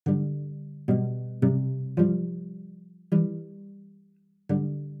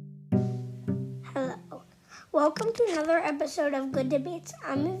Welcome to another episode of Good Debates.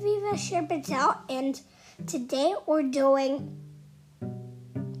 I'm Aviva Sherpatel, and today we're debating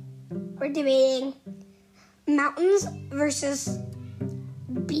mountains versus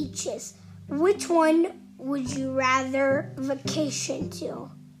beaches. Which one would you rather vacation to?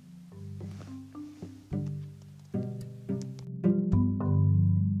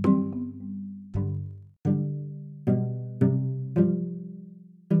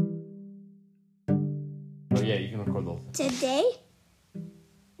 You can record the whole thing. Today,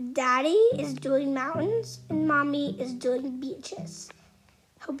 Daddy is doing mountains and Mommy is doing beaches.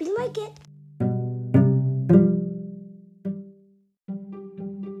 Hope you like it.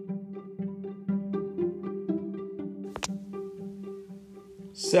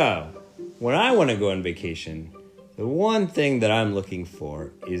 So, when I want to go on vacation, the one thing that I'm looking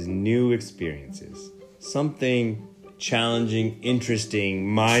for is new experiences. Something challenging, interesting,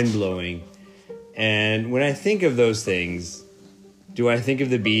 mind-blowing. And when I think of those things, do I think of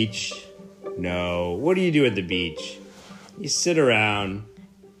the beach? No. What do you do at the beach? You sit around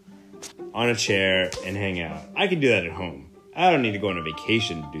on a chair and hang out. I can do that at home. I don't need to go on a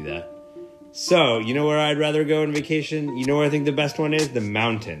vacation to do that. So, you know where I'd rather go on vacation? You know where I think the best one is? The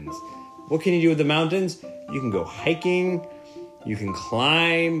mountains. What can you do with the mountains? You can go hiking, you can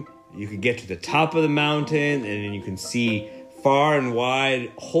climb, you can get to the top of the mountain, and then you can see far and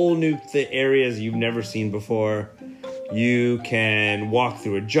wide, whole new areas you've never seen before. You can walk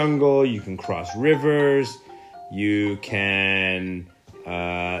through a jungle, you can cross rivers, you can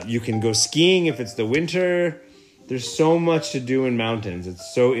go skiing if it's the winter. There's so much to do in mountains.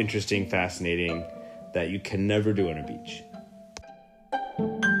 It's so interesting, fascinating, that you can never do on a beach.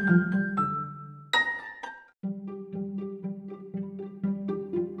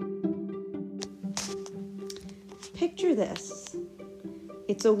 Picture this.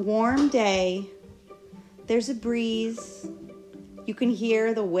 It's a warm day. There's a breeze. You can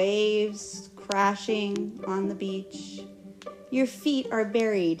hear the waves crashing on the beach. Your feet are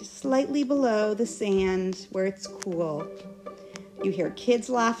buried slightly below the sand where it's cool. You hear kids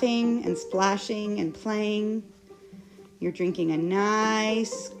laughing and splashing and playing. You're drinking a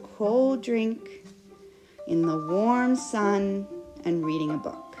nice cold drink in the warm sun and reading a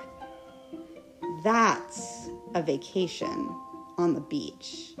book. That's a vacation on the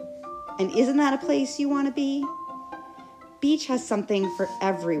beach. And isn't that a place you want to be? Beach has something for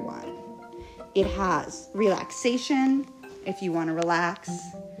everyone. It has relaxation if you want to relax.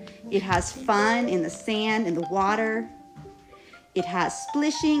 It has fun in the sand, in the water. It has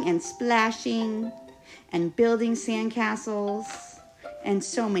splishing and splashing and building sandcastles and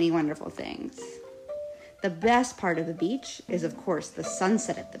so many wonderful things. The best part of the beach is, of course, the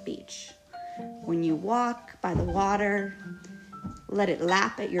sunset at the beach. When you walk by the water, let it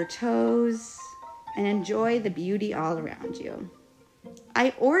lap at your toes, and enjoy the beauty all around you.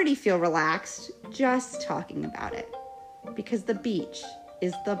 I already feel relaxed just talking about it, because the beach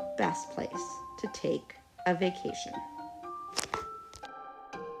is the best place to take a vacation.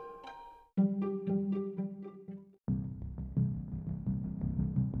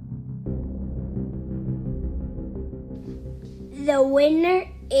 The winner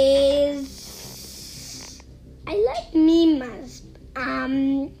is... I like Mimas.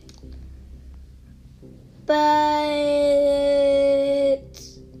 But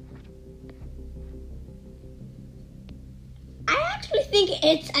I actually think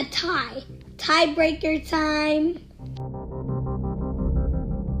it's a tie. Tiebreaker time.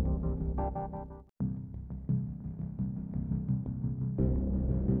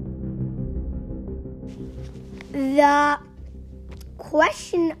 The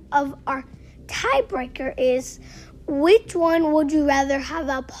question of our tiebreaker is, which one would you rather have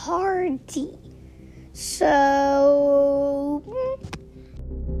a party? So,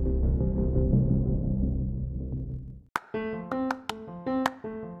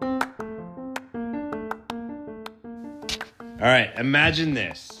 All right, imagine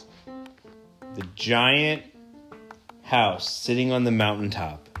this. The giant house sitting on the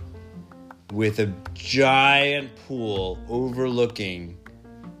mountaintop with a giant pool overlooking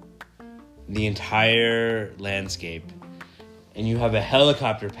the entire landscape. And you have a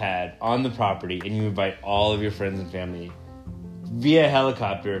helicopter pad on the property, and you invite all of your friends and family via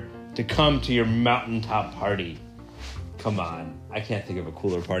helicopter to come to your mountaintop party. Come on, I can't think of a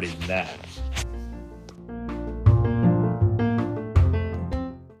cooler party than that.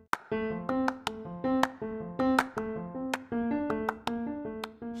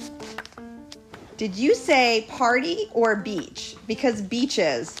 Did you say party or beach? Because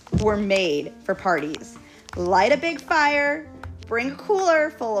beaches were made for parties. Light a big fire, bring a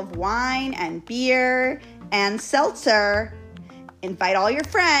cooler full of wine and beer, and seltzer, invite all your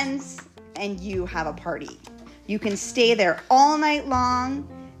friends, and you have a party. You can stay there all night long,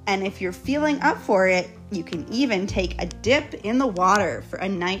 and if you're feeling up for it, you can even take a dip in the water for a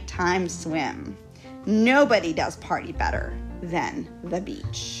nighttime swim. Nobody does party better than the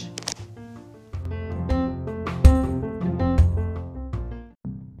beach.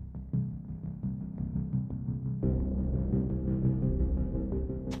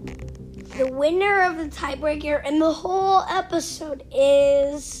 The winner of the tiebreaker in the whole episode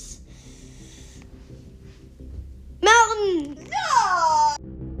is Mountain. No!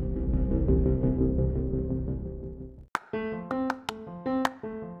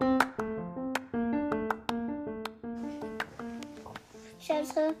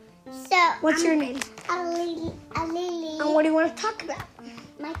 So What's your name? A Lily. And what do you want to talk about?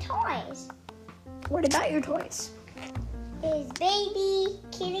 My toys What about your toys? is Baby,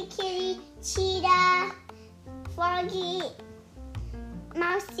 Kitty, Cheetah, Froggy,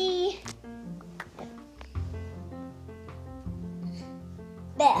 Mousy,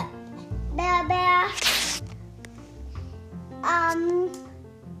 Bear,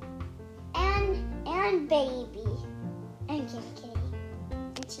 and Baby, and Kitty,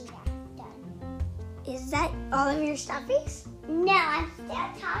 and Cheetah. Done. Is that all of your stuffies? No, I'm still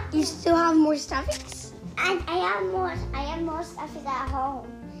talking. You still have more stuffies? And I have more stuff at home.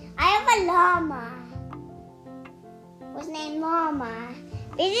 I have a llama. What's named Llama?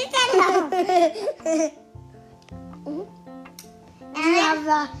 This is a llama. You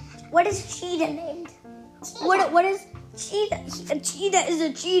have what is cheetah named? Cheetah. What is cheetah? A cheetah is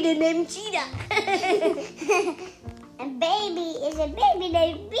a cheetah named Cheetah. And Baby is a baby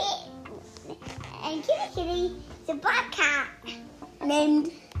named Bee. And Kitty is a bobcat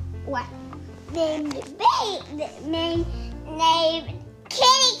Named what? named named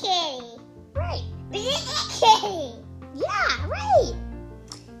Kitty. Right. This is a kitty. Yeah, right.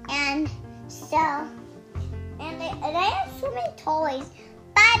 And so, and I have so many toys.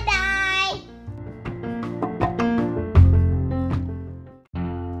 Bye-bye.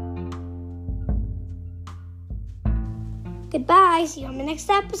 Goodbye. See you on the next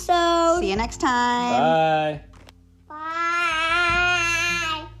episode. See you next time. Bye.